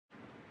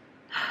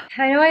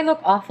I know I look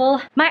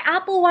awful. My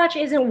Apple Watch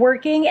isn't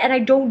working and I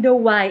don't know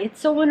why. It's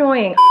so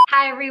annoying.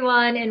 Hi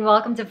everyone and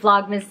welcome to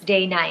Vlogmas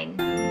Day 9.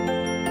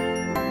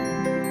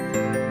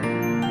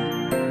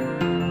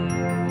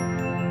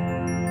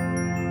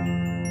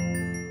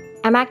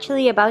 I'm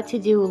actually about to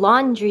do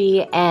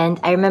laundry and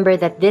I remember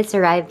that this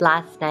arrived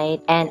last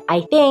night and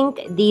I think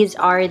these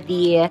are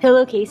the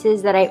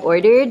pillowcases that I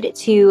ordered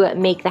to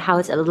make the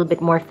house a little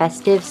bit more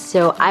festive.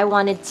 So I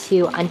wanted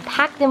to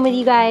unpack them with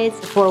you guys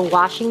before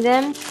washing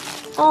them.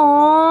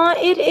 Aww,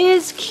 it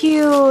is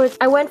cute.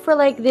 I went for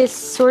like this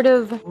sort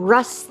of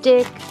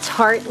rustic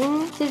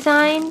tartan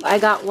design. I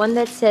got one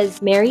that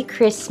says Merry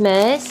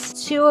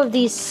Christmas. Two of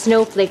these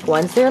snowflake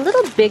ones. They're a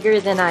little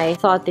bigger than I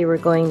thought they were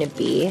going to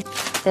be.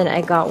 Then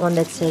I got one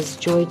that says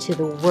Joy to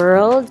the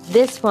World.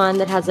 This one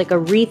that has like a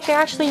wreath. They're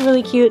actually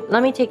really cute.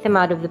 Let me take them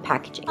out of the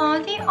packaging.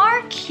 Oh, they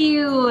are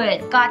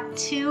cute. Got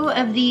two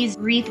of these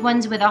wreath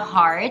ones with a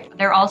heart.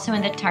 They're also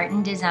in the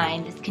tartan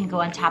design. This can go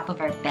on top of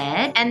our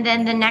bed. And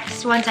then the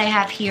next ones I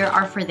have here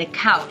are for the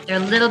couch. They're a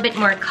little bit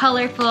more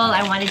colorful.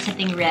 I wanted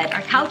something red.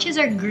 Our couches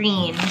are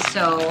green,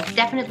 so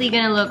definitely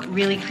gonna look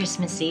really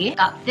Christmassy.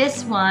 Got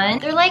this one.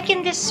 They're like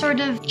in this sort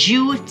of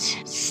jute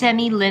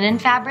semi-linen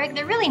fabric.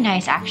 They're really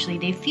nice actually.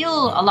 They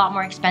feel a lot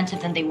more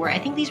expensive than they were. I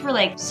think these were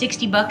like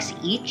 60 bucks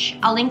each.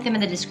 I'll link them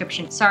in the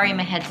description. Sorry,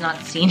 my head's not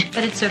seen,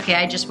 but it's okay.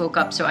 I just woke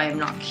up, so I am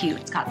not cute.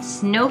 It's got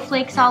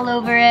snowflakes all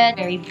over it.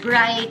 Very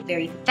bright,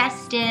 very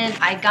festive.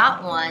 I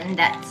got one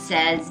that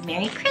says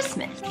Merry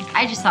Christmas.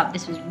 I just thought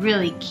this was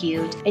really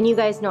cute. And you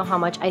guys know how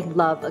much I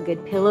love a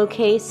good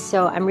pillowcase,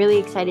 so I'm really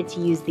excited to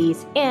use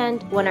these.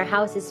 And when our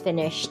house is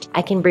finished,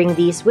 I can bring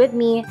these with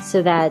me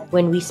so that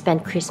when we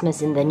spend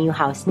Christmas in the new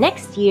house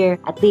next year,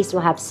 at least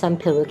we'll have some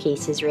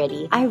pillowcases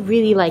ready. I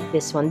really like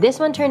this one. This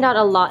one turned out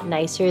a lot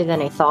nicer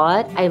than I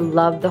thought. I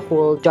love the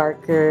whole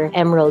darker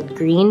emerald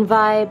green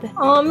vibe.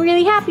 Oh, I'm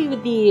really happy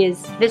with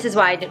these. This is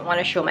why I didn't want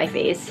to show my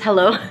face.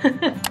 Hello.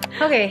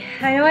 Okay,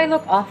 I know I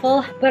look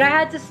awful, but I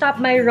had to stop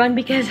my run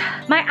because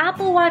my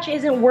Apple Watch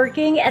isn't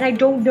working and I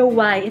don't know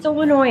why. It's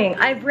so annoying.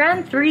 I've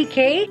ran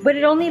 3K, but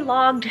it only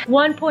logged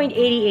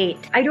 1.88.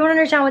 I don't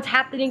understand what's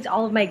happening to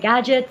all of my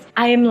gadgets.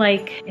 I am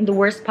like in the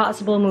worst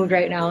possible mood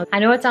right now. I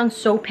know it sounds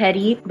so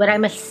petty, but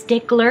I'm a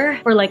stickler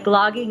for like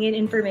logging in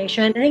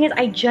information. The thing is,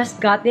 I just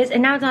got this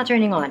and now it's not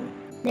turning on.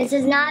 This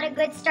is not a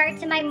good start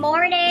to my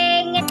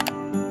morning.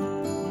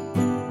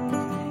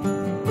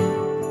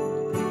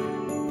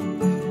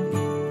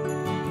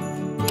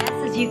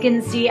 You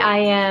can see I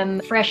am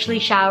freshly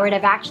showered.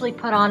 I've actually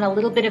put on a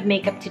little bit of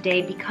makeup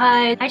today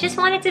because I just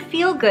wanted to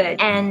feel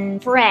good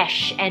and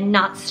fresh and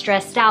not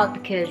stressed out,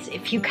 because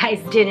if you guys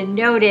didn't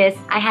notice,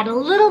 I had a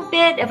little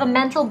bit of a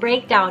mental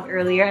breakdown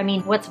earlier. I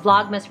mean, what's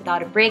Vlogmas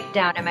without a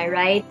breakdown, am I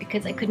right?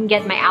 Because I couldn't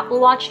get my Apple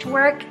Watch to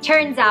work.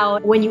 Turns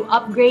out when you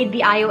upgrade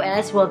the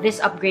iOS, well, this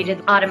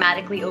upgraded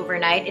automatically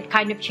overnight. It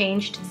kind of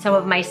changed some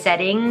of my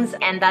settings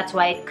and that's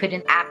why it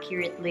couldn't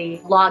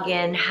accurately log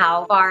in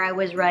how far I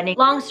was running.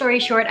 Long story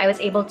short, I was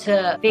able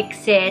to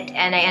fix it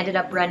and I ended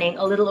up running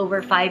a little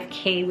over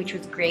 5K, which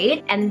was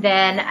great. And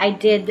then I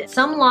did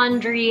some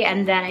laundry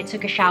and then I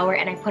took a shower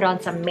and I put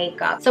on some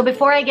makeup. So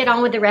before I get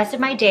on with the rest of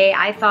my day,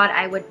 I thought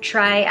I would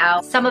try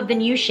out some of the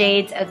new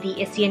shades of the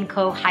Issey &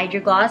 Co. Hydro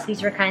Gloss.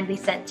 These were kindly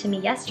sent to me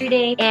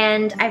yesterday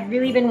and I've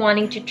really been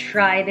wanting to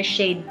try the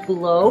shade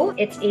Glow.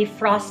 It's a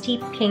frosty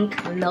pink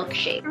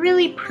milkshake.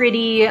 Really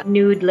pretty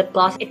nude lip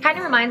gloss. It kind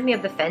of reminds me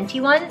of the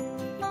Fenty one.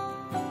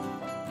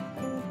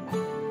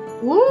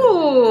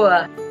 Ooh!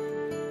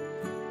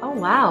 Oh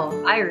wow,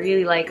 I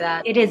really like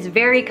that. It is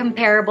very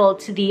comparable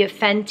to the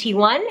Fenty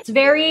one. It's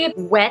very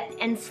wet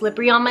and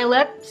slippery on my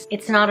lips.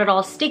 It's not at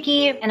all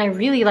sticky, and I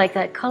really like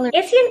that color.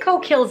 Issey & Co.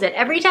 kills it.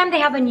 Every time they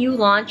have a new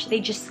launch, they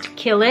just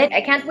kill it.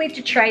 I can't wait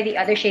to try the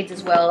other shades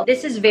as well.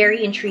 This is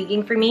very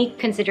intriguing for me,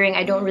 considering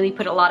I don't really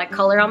put a lot of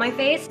color on my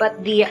face,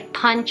 but the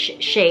Punch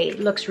shade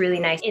looks really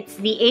nice. It's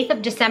the 8th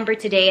of December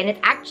today, and it's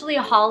actually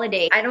a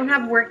holiday. I don't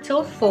have work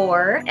till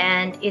 4,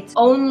 and it's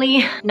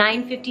only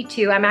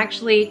 9:52. I'm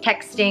actually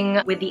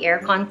texting with the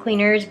aircon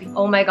cleaners.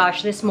 Oh my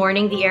gosh, this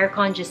morning the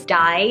aircon just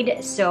died,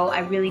 so I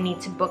really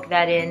need to book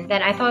that in.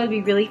 Then I thought it would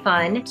be really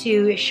fun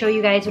to show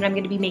you guys what I'm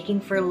going to be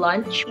making for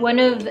lunch. One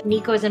of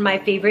Nico's and my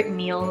favorite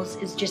meals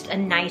is just a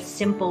nice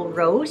simple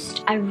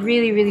roast. I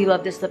really, really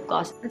love this lip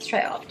gloss. Let's try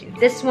it off, dude.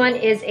 This one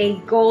is a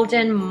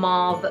golden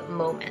mauve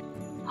moment.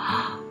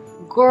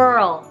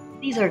 Girl,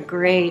 these are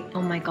great.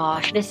 Oh my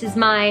gosh. This is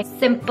my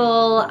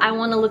simple, I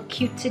want to look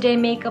cute today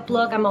makeup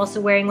look. I'm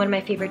also wearing one of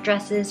my favorite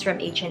dresses from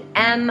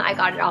H&M. I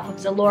got it off of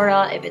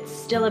Zalora. If it's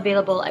still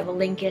available, I will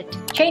link it.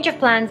 Change of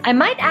plans. I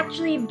might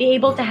actually be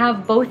able to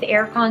have both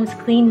aircons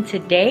cleaned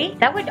today.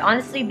 That would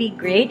honestly be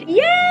great.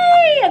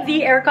 Yay!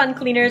 The aircon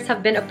cleaners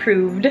have been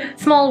approved.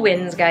 Small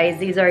wins, guys.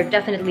 These are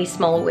definitely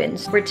small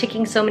wins. We're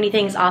ticking so many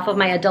things off of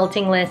my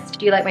adulting list.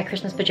 Do you like my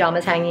Christmas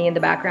pajamas hanging in the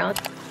background?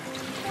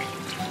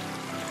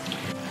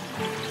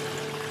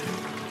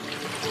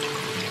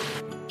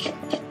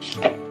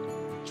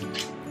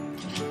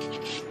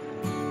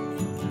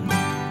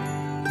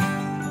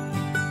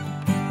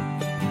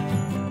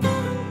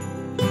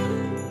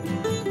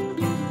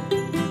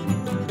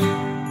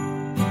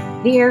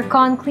 The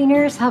aircon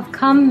cleaners have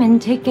come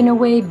and taken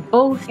away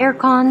both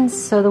aircons,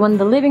 so the one in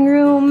the living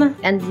room,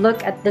 and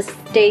look at the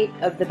state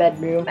of the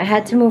bedroom. I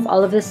had to move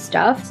all of this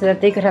stuff so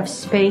that they could have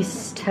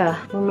space to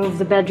remove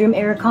the bedroom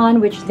aircon,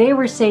 which they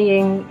were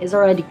saying is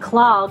already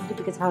clogged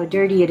because of how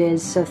dirty it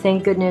is, so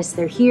thank goodness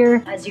they're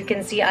here. As you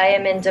can see, I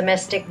am in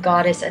domestic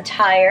goddess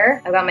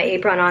attire. I got my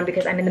apron on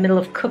because I'm in the middle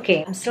of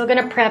cooking. I'm still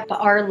gonna prep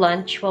our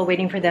lunch while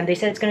waiting for them. They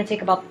said it's gonna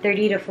take about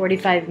 30 to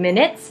 45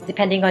 minutes,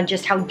 depending on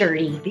just how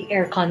dirty the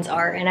aircons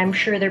are, and I'm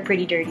sure they're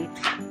pretty dirty.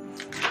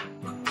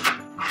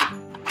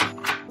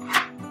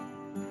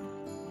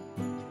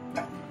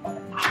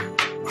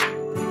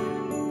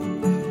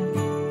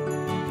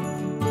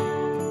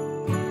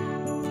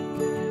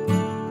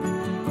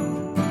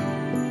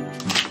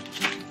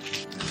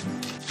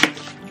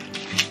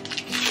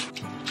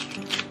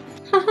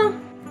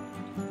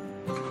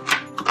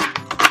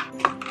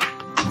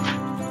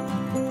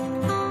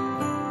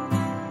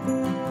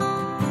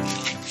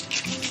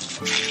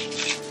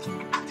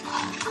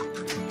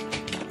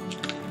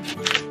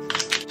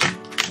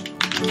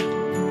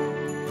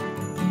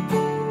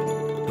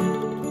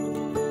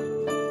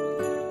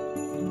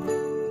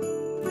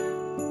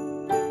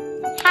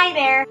 Hi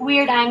there.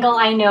 Weird angle,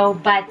 I know,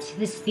 but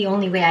this is the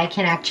only way I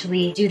can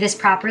actually do this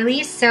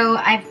properly. So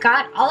I've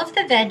got all of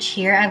the veg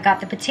here. I've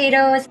got the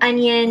potatoes,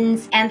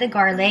 onions, and the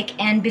garlic.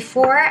 And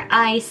before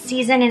I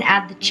season and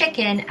add the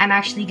chicken, I'm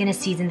actually gonna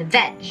season the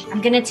veg. I'm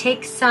gonna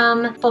take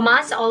some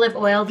Pomace olive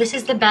oil. This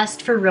is the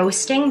best for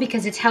roasting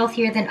because it's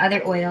healthier than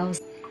other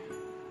oils.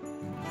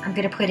 I'm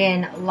gonna put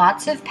in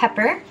lots of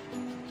pepper.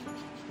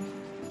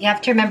 You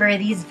have to remember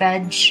these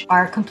veg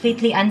are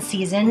completely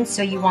unseasoned,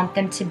 so you want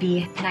them to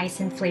be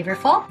nice and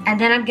flavorful. And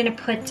then I'm gonna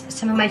put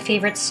some of my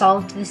favorite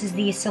salt. This is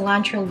the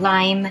cilantro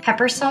lime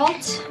pepper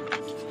salt.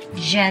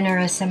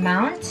 Generous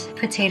amount.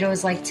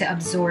 Potatoes like to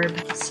absorb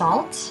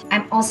salt.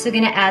 I'm also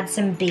gonna add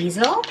some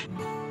basil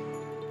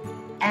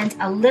and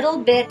a little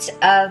bit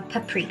of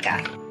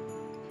paprika.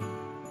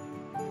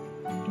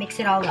 Mix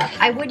it all up.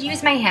 I would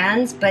use my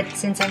hands, but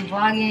since I'm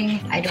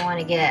vlogging, I don't want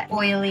to get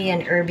oily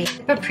and herby.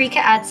 The paprika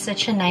adds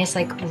such a nice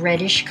like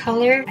reddish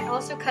color. I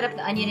also cut up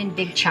the onion in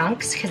big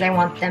chunks because I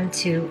want them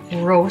to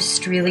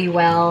roast really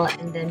well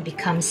and then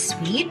become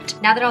sweet.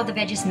 Now that all the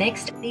veg is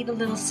mixed, leave a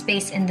little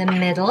space in the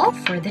middle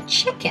for the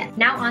chicken.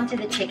 Now onto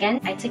the chicken.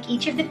 I took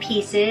each of the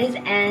pieces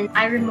and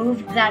I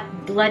removed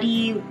that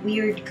bloody,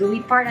 weird, gooey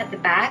part at the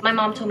back. My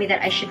mom told me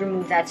that I should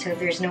remove that so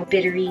there's no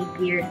bittery,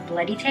 weird,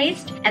 bloody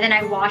taste. And then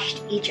I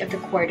washed each of the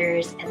quarters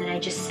and then I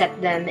just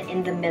set them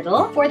in the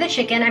middle. For the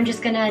chicken, I'm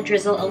just gonna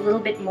drizzle a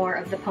little bit more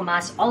of the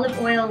Pomace olive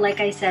oil.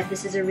 Like I said,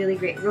 this is a really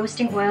great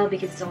roasting oil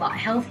because it's a lot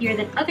healthier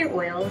than other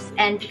oils,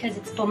 and because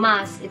it's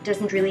Pomace, it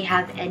doesn't really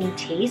have any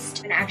taste.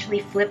 I'm gonna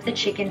actually flip the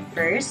chicken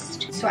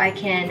first so I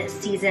can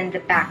season the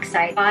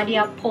backside.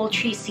 Badia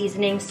Poultry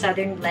Seasoning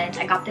Southern Blend.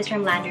 I got this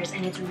from Landers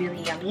and it's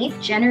really yummy.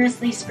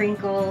 Generously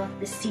sprinkle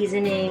the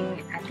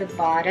seasoning at the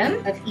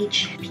bottom of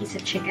each piece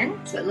of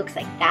chicken so it looks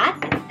like that.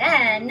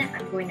 And then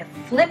I'm going to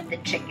flip the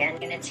chicken. I'm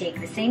gonna take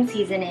the same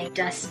seasoning,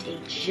 dust a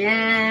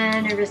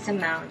generous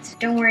amount.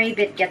 Don't worry if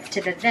it gets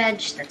to the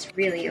veg, that's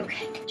really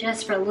okay.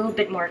 Just for a little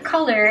bit more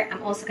color,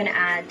 I'm also gonna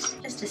add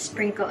just a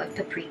sprinkle of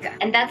paprika.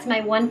 And that's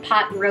my one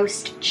pot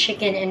roast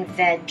chicken and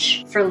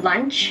veg for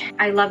lunch.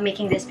 I love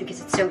making this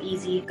because it's so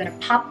easy. I'm gonna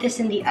pop this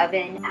in the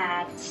oven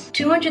at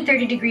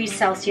 230 degrees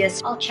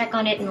Celsius. I'll check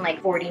on it in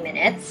like 40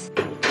 minutes.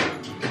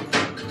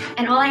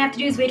 And all I have to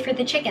do is wait for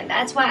the chicken.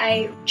 That's why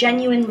I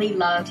genuinely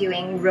love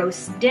doing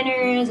roast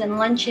dinners and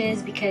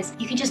lunches, because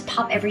you can just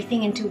pop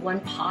everything into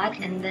one pot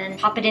and then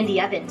pop it in the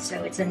oven.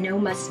 So it's a no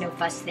muss, no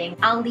fuss thing.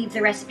 I'll leave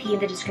the recipe in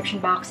the description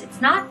box. It's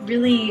not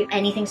really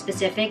anything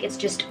specific. It's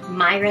just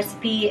my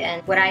recipe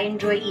and what I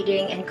enjoy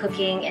eating and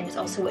cooking, and it's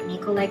also what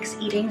Nico likes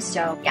eating.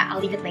 So yeah, I'll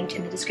leave it linked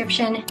in the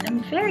description.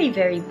 I'm very,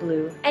 very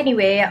blue.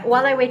 Anyway,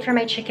 while I wait for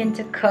my chicken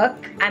to cook,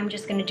 I'm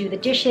just gonna do the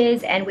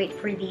dishes and wait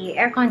for the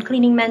aircon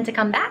cleaning men to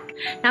come back.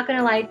 Not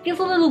gonna lie, it feels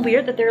a little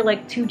weird that there are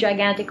like two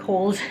gigantic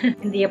holes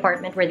in the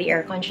apartment where the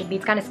aircon should be.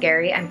 It's kind of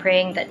scary. I'm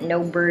praying that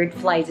no bird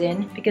flies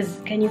in, because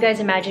can you guys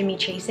imagine me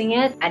chasing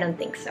it? I don't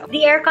think so.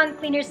 The aircon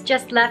cleaners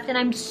just left and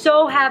I'm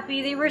so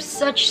happy. They were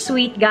such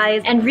sweet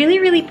guys and really,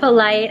 really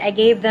polite. I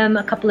gave them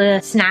a couple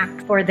of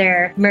snacks for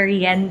their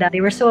merienda.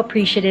 They were so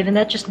appreciative and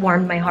that just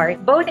warmed my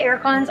heart. Both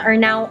aircons are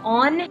now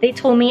on. They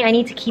told me I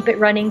need to keep it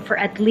running for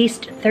at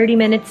least 30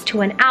 minutes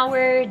to an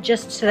hour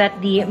just so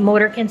that the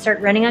motor can start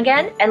running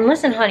again. And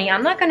listen, honey,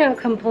 I'm not gonna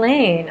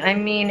complain. I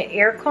mean,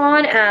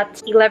 aircon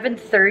at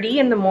 11:30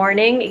 in the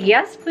morning.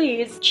 Yes,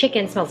 please.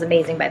 Chicken smells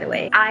amazing, by the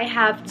way. I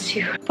have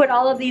to put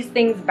all of these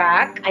things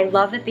back. I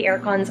love that the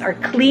aircons are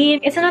clean.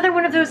 It's another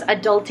one of those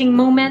adulting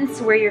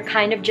moments where you're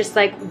kind of just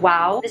like,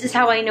 wow, this is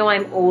how I know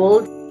I'm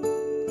old.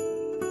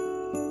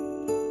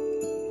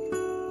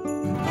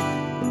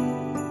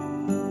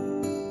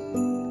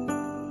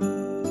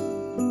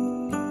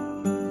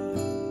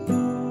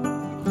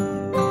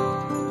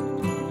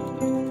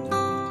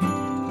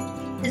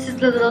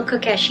 the little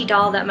Kokeshi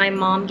doll that my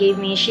mom gave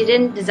me. She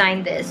didn't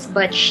design this,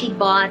 but she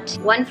bought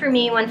one for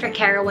me, one for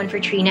Kara, one for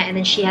Trina, and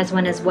then she has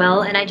one as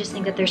well. And I just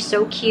think that they're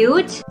so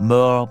cute.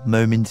 More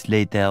moments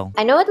later.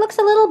 I know it looks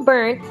a little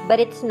burnt, but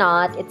it's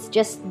not. It's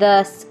just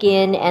the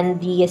skin and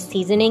the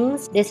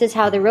seasonings. This is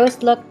how the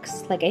roast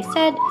looks. Like I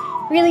said,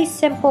 really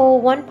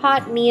simple, one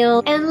pot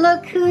meal. And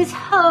look who's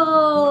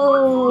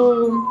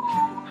home.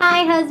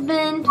 Hi,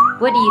 husband.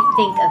 What do you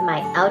think of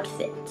my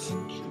outfit?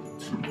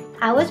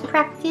 How was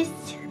practice?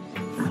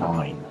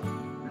 Fine.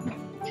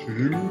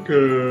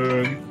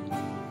 Chicken.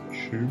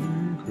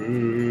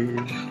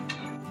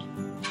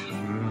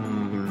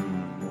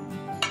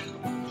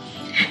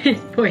 It's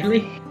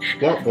boiling.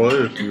 What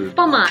oil is this?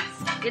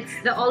 Pomace. It's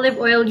the olive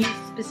oil used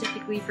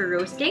specifically for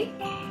roasting.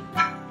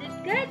 It's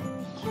good.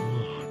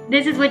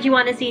 This is what you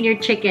want to see in your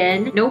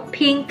chicken. No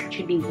pink. It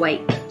should be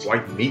white.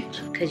 White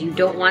meat. Because you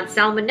don't want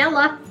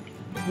salmonella.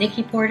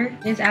 Nikki Porter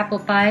is apple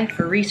pie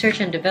for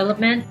research and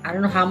development. I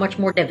don't know how much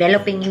more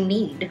developing you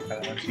need.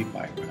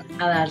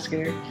 I'll ask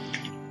her.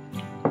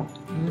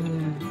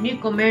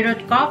 Nico made us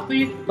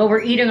coffee. But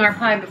we're eating our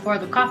pie before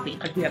the coffee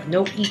because we have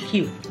no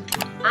EQ.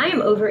 I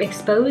am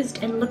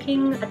overexposed and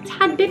looking a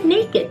tad bit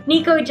naked.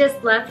 Nico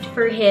just left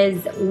for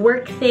his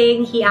work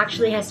thing. He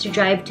actually has to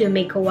drive to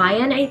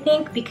Mikowayan, I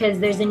think, because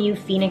there's a new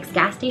Phoenix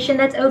gas station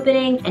that's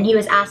opening, and he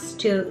was asked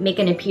to make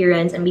an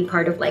appearance and be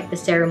part of like the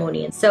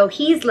ceremony. And so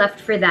he's left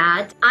for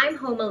that. I'm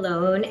home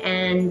alone,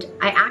 and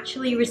I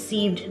actually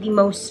received the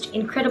most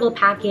incredible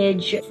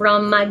package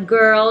from my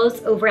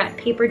girls over at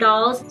Paper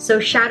Dolls. So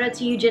shout out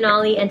to you,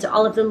 Janali, and to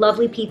all of the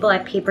lovely people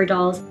at Paper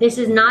Dolls. This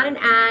is not an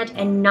ad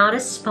and not a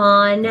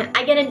spawn.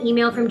 I get an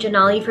email from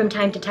Janali from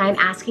time to time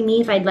asking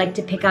me if I'd like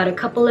to pick out a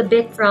couple of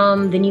bits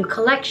from the new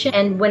collection,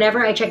 and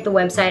whenever I check the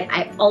website,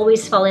 I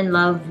always fall in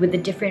love with the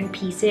different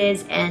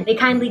pieces, and they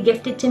kindly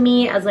gift it to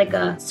me as like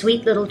a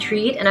sweet little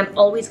treat, and I'm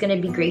always gonna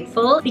be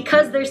grateful.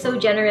 Because they're so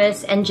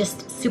generous and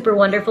just super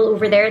wonderful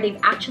over there, they've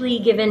actually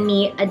given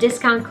me a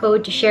discount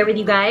code to share with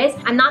you guys.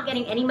 I'm not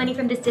getting any money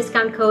from this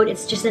discount code.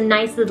 It's just a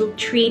nice little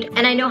treat,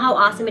 and I know how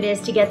awesome it is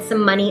to get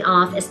some money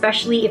off,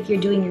 especially if you're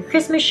doing your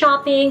Christmas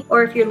shopping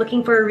or if you're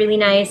looking for a really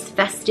nice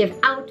festive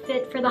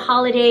outfit for the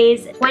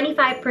holidays.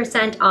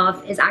 25%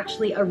 off is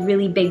actually a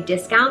really big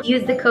discount.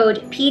 Use the code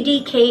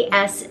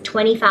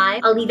PDKS25.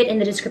 I'll leave it in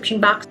the description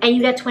box, and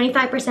you get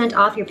 25%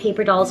 off your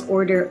Paper Dolls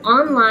order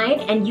online,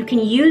 and you can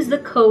use the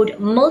code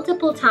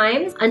multiple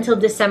times until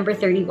December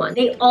 31.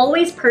 They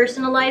always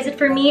personalize it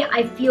for me.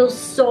 I feel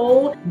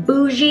so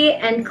bougie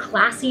and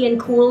classy and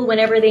cool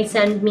whenever they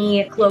send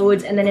me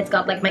clothes and then it's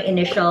got like my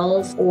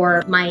initials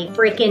or my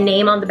freaking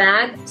name on the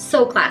bag.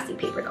 So classy,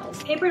 Paper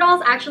Dolls. Paper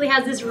Dolls actually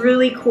has this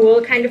really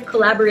cool kind of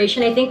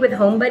collaboration, I think, with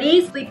Home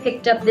Buddies. We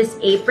picked up this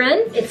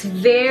apron. It's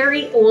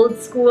very old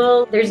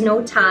school. There's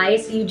no tie,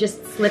 so you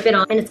just slip it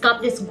on, and it's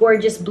got this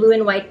gorgeous blue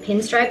and white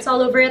pinstripes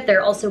all over it. There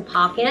are also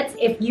pockets.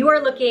 If you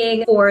are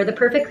looking for the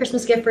perfect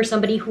Christmas gift for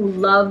somebody who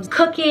loves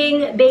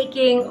cooking,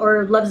 baking,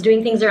 or loves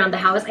doing things around the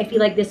house, I feel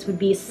like this would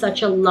be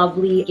such a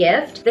lovely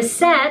gift. The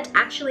set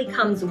actually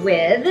comes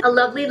with a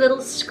lovely little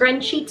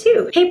scrunchie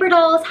too. Paper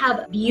Dolls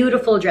have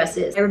beautiful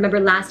dresses. I remember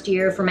last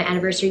year for my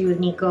anniversary with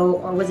Nico,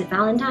 or was it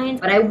Valentine's?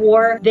 But I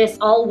wore this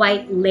all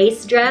white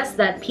lace dress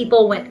that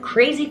people went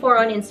crazy for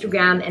on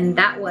Instagram, and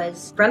that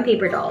was from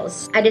Paper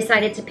Dolls. I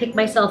decided to pick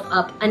myself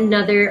up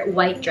another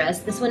white dress.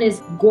 This one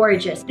is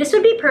gorgeous. This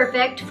would be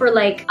perfect for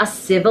like a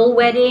civil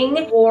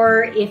wedding,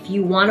 or if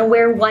you want to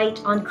wear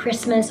white on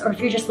Christmas, or if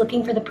you're just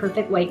looking for the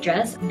perfect white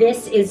dress,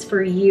 this is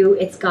for you.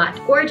 It's got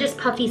gorgeous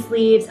puffy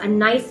sleeves, a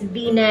nice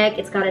v-neck,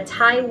 it's got a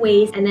tie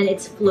waist, and then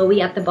it's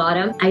flowy at the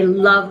bottom. I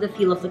love the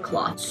feel of the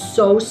cloth.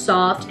 So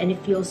soft, and it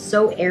feels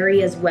so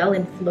airy as well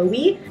and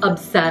flowy.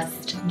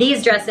 Obsessed.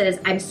 These dresses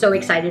I'm so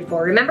excited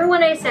for. Remember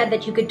when I said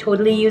that you could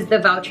totally use the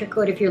voucher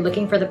code if you're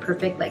looking for the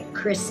perfect like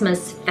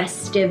Christmas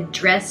festive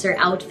dress or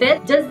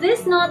outfit? Does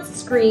this not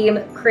scream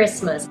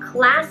Christmas?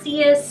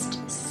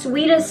 Classiest,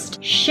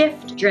 sweetest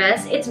shift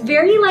dress. It's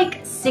very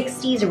like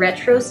 60s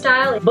retro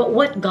style, but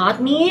what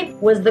got me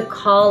was the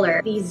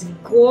collar. These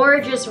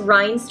gorgeous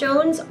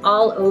rhinestones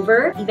all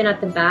over, even at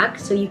the back,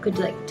 so you could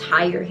like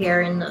tie your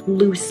hair in a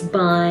loose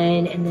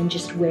bun and then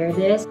just wear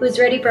this. Who's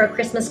ready for a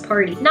Christmas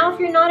party? Now, if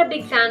you're not a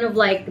big fan of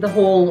like the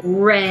whole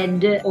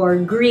red or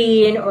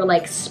green or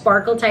like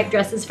sparkle type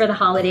dresses for the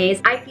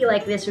holidays, I feel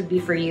like this would be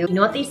for you. You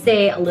know what they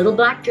say, a little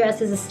black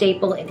dress is a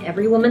staple in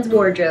every woman's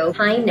wardrobe.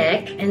 High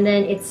neck, and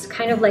then it's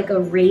kind of like a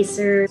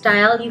racer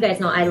style. You guys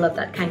know I love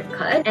that kind of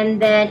cut.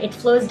 And then it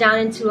flows down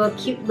into a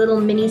cute little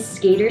mini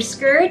skater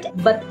skirt,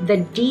 but the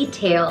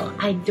detail,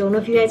 I don't know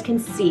if you guys can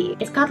see.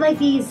 It's got like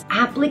these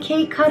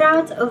applique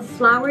cutouts of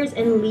flowers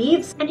and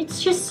leaves, and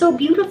it's just so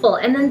beautiful.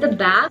 And then the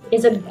back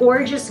is a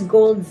gorgeous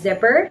gold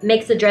zipper.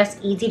 Makes the dress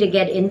easy to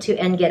get into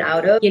and get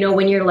out of. You know,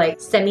 when you're like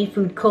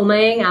semi-food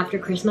comaing after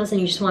Christmas and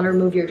you just want to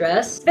remove your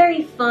dress. It's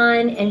very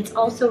fun, and it's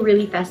also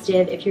really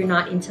festive if you're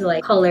not into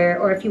like color,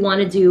 or if you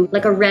want to do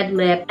like a red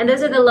lip. And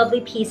those are the lovely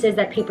lovely pieces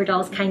that Paper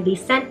Dolls kindly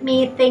sent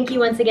me. Thank you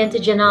once again to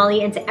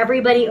Janali and to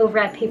everybody over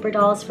at Paper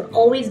Dolls for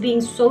always being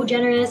so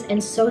generous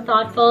and so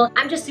thoughtful.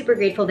 I'm just super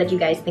grateful that you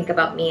guys think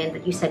about me and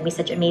that you send me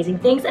such amazing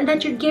things and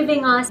that you're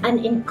giving us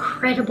an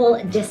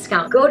incredible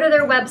discount. Go to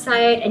their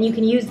website and you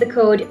can use the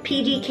code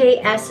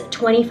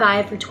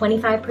PDKS25 for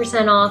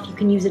 25% off. You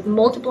can use it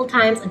multiple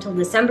times until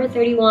December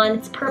 31.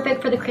 It's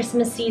perfect for the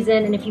Christmas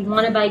season, and if you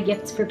want to buy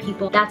gifts for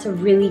people, that's a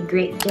really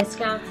great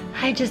discount.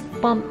 I just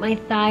bumped my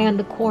thigh on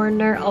the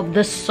corner of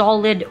the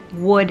solid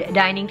wood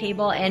dining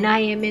table and I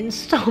am in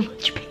so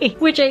much pain,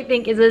 which I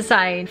think is a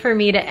sign for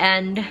me to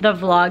end the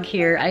vlog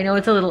here. I know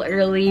it's a little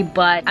early,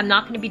 but I'm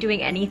not going to be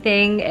doing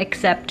anything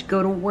except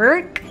go to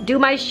work, do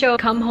my show,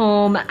 come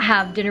home,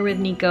 have dinner with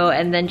Nico,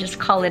 and then just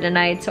call it a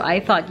night. So I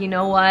thought, you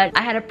know what?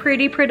 I had a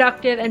pretty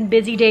productive and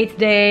busy day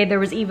today. There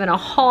was even a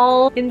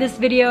haul in this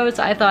video,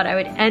 so I thought I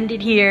would end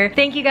it here.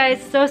 Thank you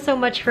guys so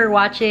much for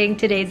watching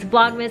today's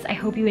Vlogmas. I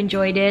hope you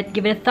enjoyed it.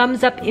 Give it a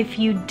thumbs up if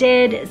you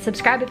did.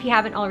 Subscribe if you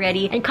haven't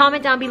already. And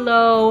comment down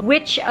below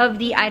which of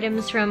the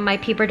items from my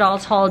Paper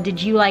Dolls haul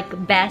did you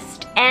like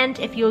best, and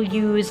if you'll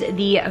use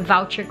the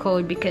voucher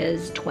code,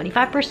 because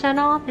 25%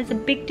 off is a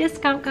big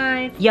discount,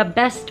 guys. You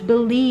best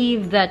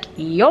believe that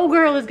yo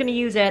girl is gonna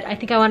use it. I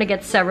think I want to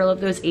get several of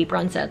those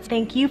apron sets.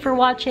 Thank you for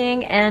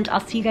watching, and I'll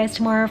see you guys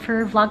tomorrow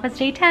for Vlogmas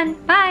Day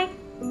 10. Bye!